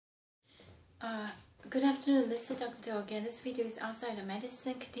Uh, Good afternoon, this is Dr. Do again. This video is outside of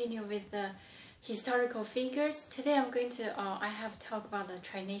medicine, continue with the historical figures. Today I'm going to, I have talked about the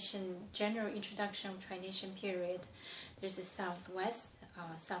Trination, general introduction of Trination period. There's the southwest,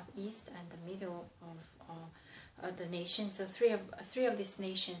 southeast, and the middle of the nation. So three of these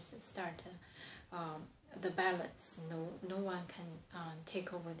nations start the balance. No one can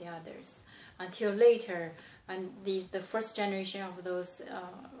take over the others until later. And the first generation of those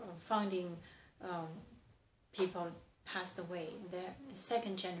founding people passed away. The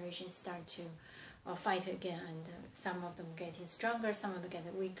second generation start to fight again, and some of them getting stronger, some of them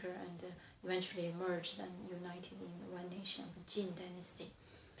get weaker, and eventually merged and united in one nation, the Jin dynasty.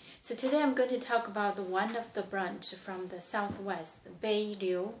 So today I'm going to talk about one of the branch from the southwest, Bei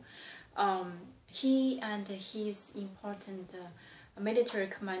Liu. He and his important military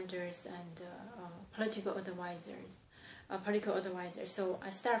commanders and political advisors. So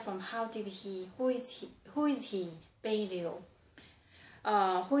I start from who is he, Bei Liu?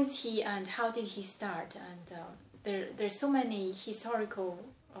 Who is he and how did he start? And there's so many historical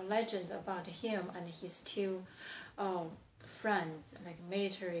legends about him and his two friends, like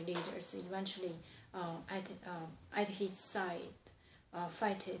military leaders, eventually at his side,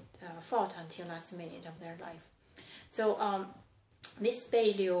 fought until last minute of their life. So this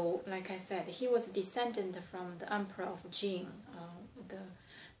Bei Liu, like I said, he was a descendant from the emperor of Jing,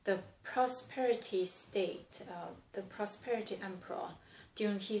 the prosperity state, the prosperity emperor.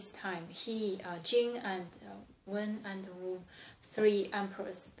 During his time, Jing and Wen and Wu, three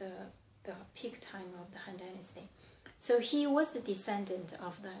emperors, the peak time of the Han Dynasty. So he was the descendant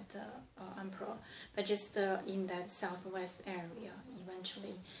of that emperor, but just in that southwest area,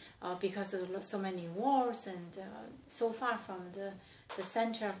 eventually, because of so many wars and so far from the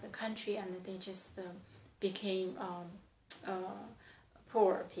center of the country, and they just became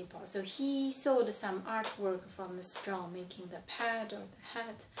poor people. So he sold some artwork from the straw, making the pad or the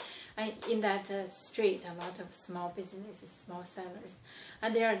hat. And in that street, a lot of small businesses, small sellers.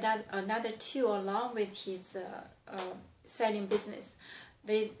 And there are another two along with his selling business.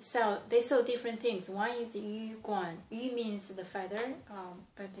 They sell different things. One is Yu Guan. Yu means the feather,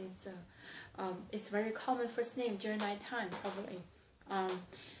 but it's very common first name during that time, probably.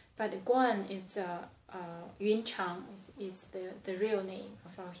 But Guan is Yun Chang is the real name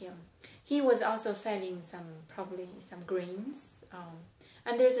for him. He was also selling probably some grains.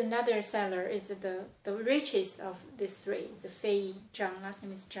 And there's another seller. It's the richest of these three. It's Fei Zhang. Last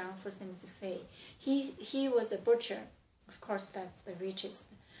name is Zhang. First name is Fei. He was a butcher. Of course, that's the richest.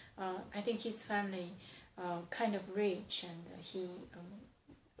 I think his family kind of rich, and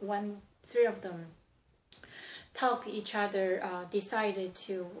three of them talked to each other, decided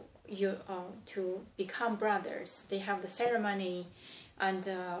to become brothers. They have the ceremony, and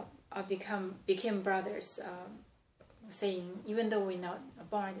became brothers, saying, even though we're not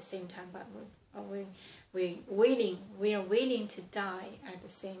born at the same time, but we are willing to die at the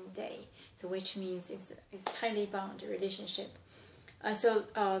same day. So which means it's tightly bound relationship. So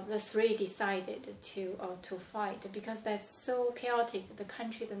the three decided to fight because that's so chaotic. The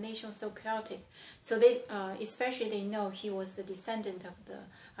country, the nation was so chaotic. So they, especially they know he was the descendant of the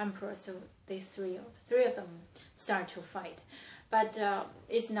emperor. So they three of them start to fight, but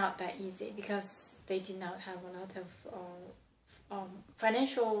it's not that easy because they did not have a lot of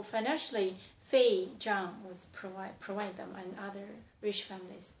financially. Fei Zhang was provide them and other rich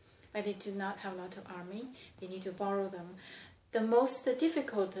families, but they do not have a lot of army. They need to borrow them. The most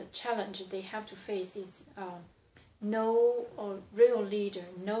difficult challenge they have to face is no real leader.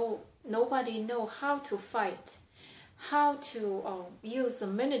 Nobody know how to fight, how to use the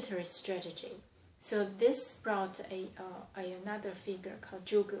military strategy. So this brought another figure called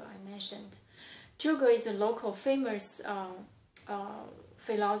Zhuge. I mentioned Zhuge is a local famous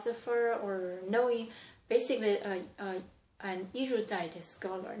philosopher, or knowing, basically an erudite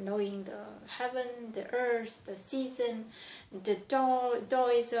scholar, knowing the heaven, the earth, the season, the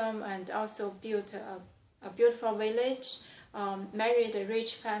Taoism, and also built a beautiful village, married a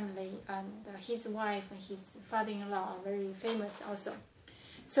rich family, and his wife and his father-in-law are very famous also.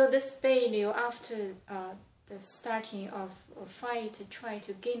 So this Bei Liu, after the starting of a fight to try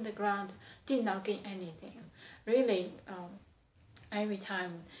to gain the ground, did not gain anything. Really, every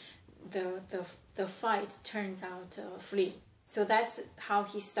time the fight turns out flee. So that's how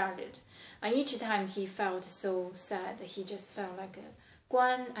he started. And each time he felt so sad. He just felt like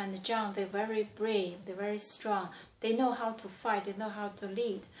Guan and Zhang, they're very brave, they're very strong. They know how to fight, they know how to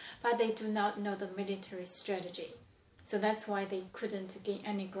lead, but they do not know the military strategy. So that's why they couldn't gain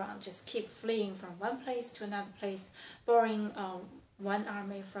any ground, just keep fleeing from one place to another place, borrowing one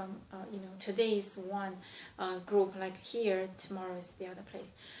army from today is one group like here, tomorrow is the other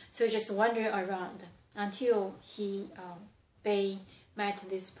place. So just wandering around until Bei met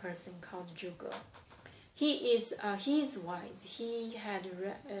this person called Zhuge. He is wise. He had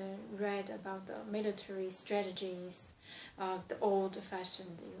read about the military strategies, the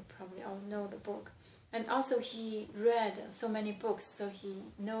old-fashioned. You probably all know the book, and also he read so many books, so he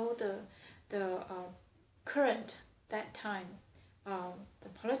know the current that time, the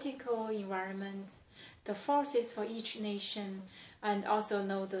political environment, the forces for each nation, and also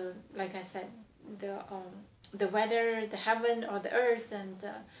know like I said, the weather, the heaven or the earth, and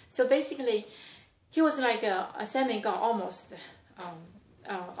so basically. He was like a semi-god,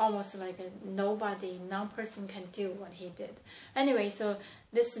 almost like a nobody, non-person can do what he did. Anyway, so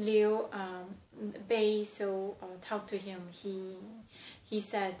this Liu Bei talked to him. He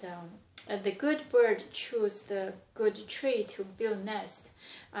said the good bird choose the good tree to build nest,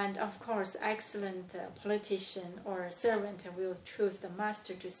 and of course, excellent politician or servant will choose the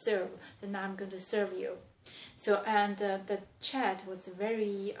master to serve. So now I'm going to serve you. So and the chat was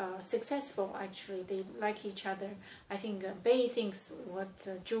very successful. Actually, they like each other. I think Bei thinks what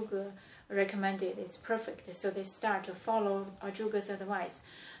Zhuge recommended is perfect. So they start to follow Zhuge's advice.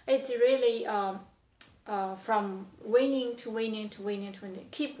 It really from winning to winning to winning to winning,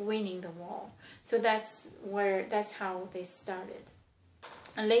 keep winning the war. So that's how they started.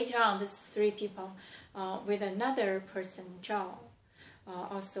 And later on, these three people with another person, Zhang,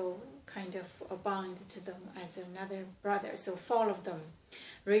 also kind of bound to them as another brother. So four of them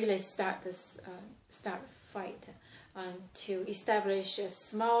really start fight to establish a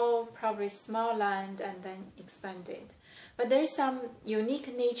probably small land and then expand it. But there's some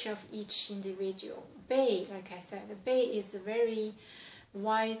unique nature of each individual. Bei, like I said, Bei is a very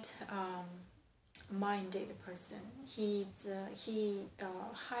wide-minded person. He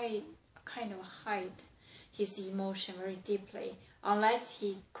hide his emotion very deeply, unless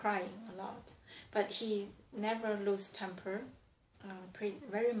he crying a lot. But he never lose temper,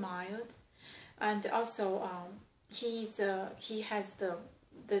 very mild, and also he has the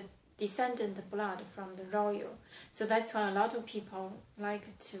descendant blood from the royal. So that's why a lot of people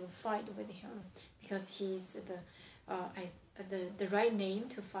like to fight with him, because he's the right name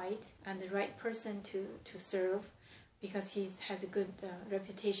to fight and the right person to serve, because he has a good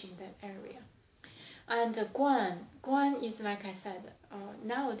reputation in that area. And Guan is, like I said,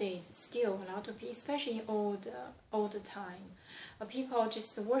 nowadays still a lot of people, especially in old time, people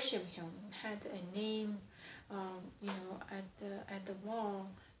just worship him, had a name, at the wall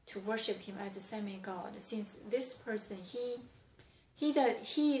to worship him as a semi-god. Since this person, he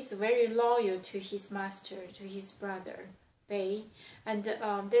is very loyal to his master, to his brother Bei. And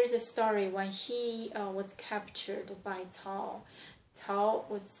there's a story when he was captured by Cao. Cao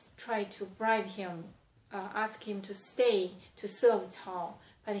was trying to bribe him, ask him to stay to serve Cao,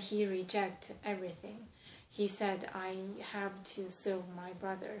 but he rejected everything. He said, "I have to serve my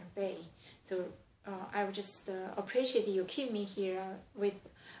brother Bei. So I would just appreciate you keep me here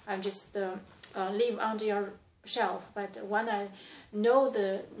I'm just live under your shelf. But when I know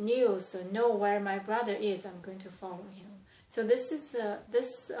the news, know where my brother is, I'm going to follow him." So this is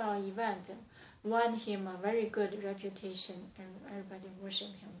this event won him a very good reputation, and everybody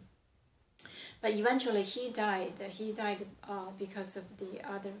worship him. But eventually he died. He died because of the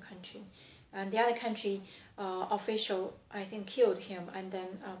other country, and the other country official, I think, killed him, and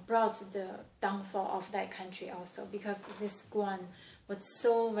then brought the downfall of that country also, because this Guan was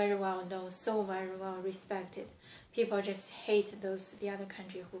so very well known, so very well respected. People just hate the other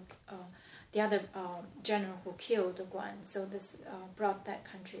country who. The other general who killed Guan, so this brought that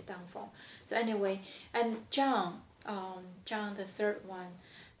country downfall. So anyway, and Zhang the third one,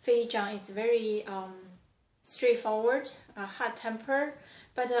 Fei Zhang is very straightforward, hot-tempered,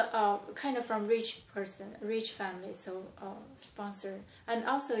 but kind of from rich family, so sponsored, and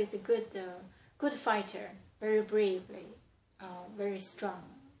also is a good fighter, very bravely, very strong.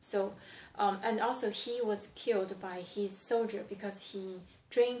 So and also he was killed by his soldier because he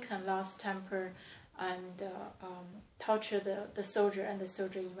drink and lost temper and tortured the soldier, and the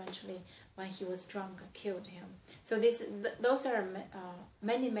soldier eventually, when he was drunk, killed him. So those are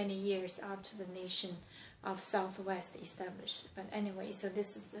many years after the nation of Southwest established. But anyway, so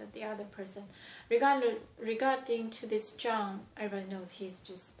this is the other person. Regarding to this Zhang, everybody knows he's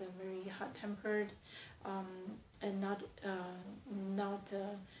just very hot-tempered and not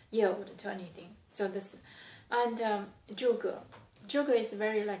yield to anything. So this, and Zhuge. Zhuge is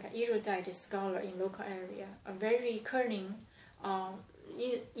very like an erudite scholar in local area, a very cunning,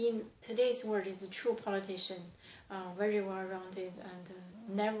 in today's word is a true politician, very well-rounded, and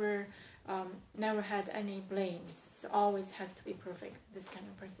never had any blames. So always has to be perfect. This kind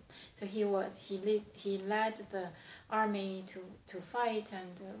of person. So he led the army to fight,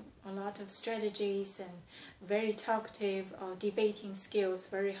 and a lot of strategies, and very talkative, debating skills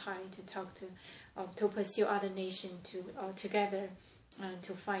very high to talk to pursue other nations together.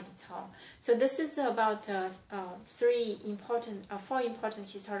 To fight Cao. So this is about four important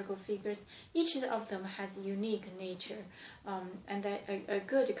historical figures. Each of them has a unique nature, and a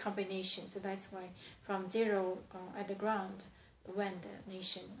good combination. So that's why from zero at the ground went the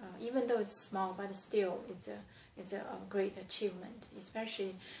nation. Even though it's small, but still it's a great achievement.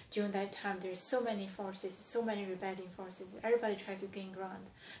 Especially during that time, there's so many forces, so many rebelling forces. Everybody tried to gain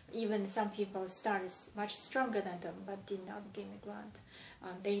ground. Even some people started much stronger than them, but did not gain the ground.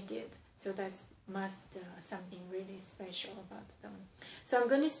 They did. So that's something really special about them. So I'm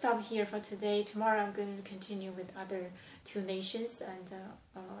going to stop here for today. Tomorrow I'm going to continue with other two nations and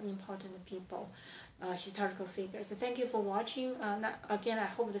important people, historical figures. So thank you for watching. Again, I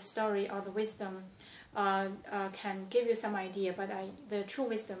hope the story or the wisdom can give you some idea, but the true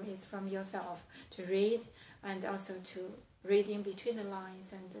wisdom is from yourself to read, and also to read in between the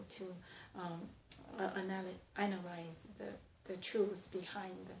lines, and to analyze the truth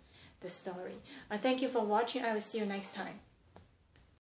behind the story. Thank you for watching. I will see you next time.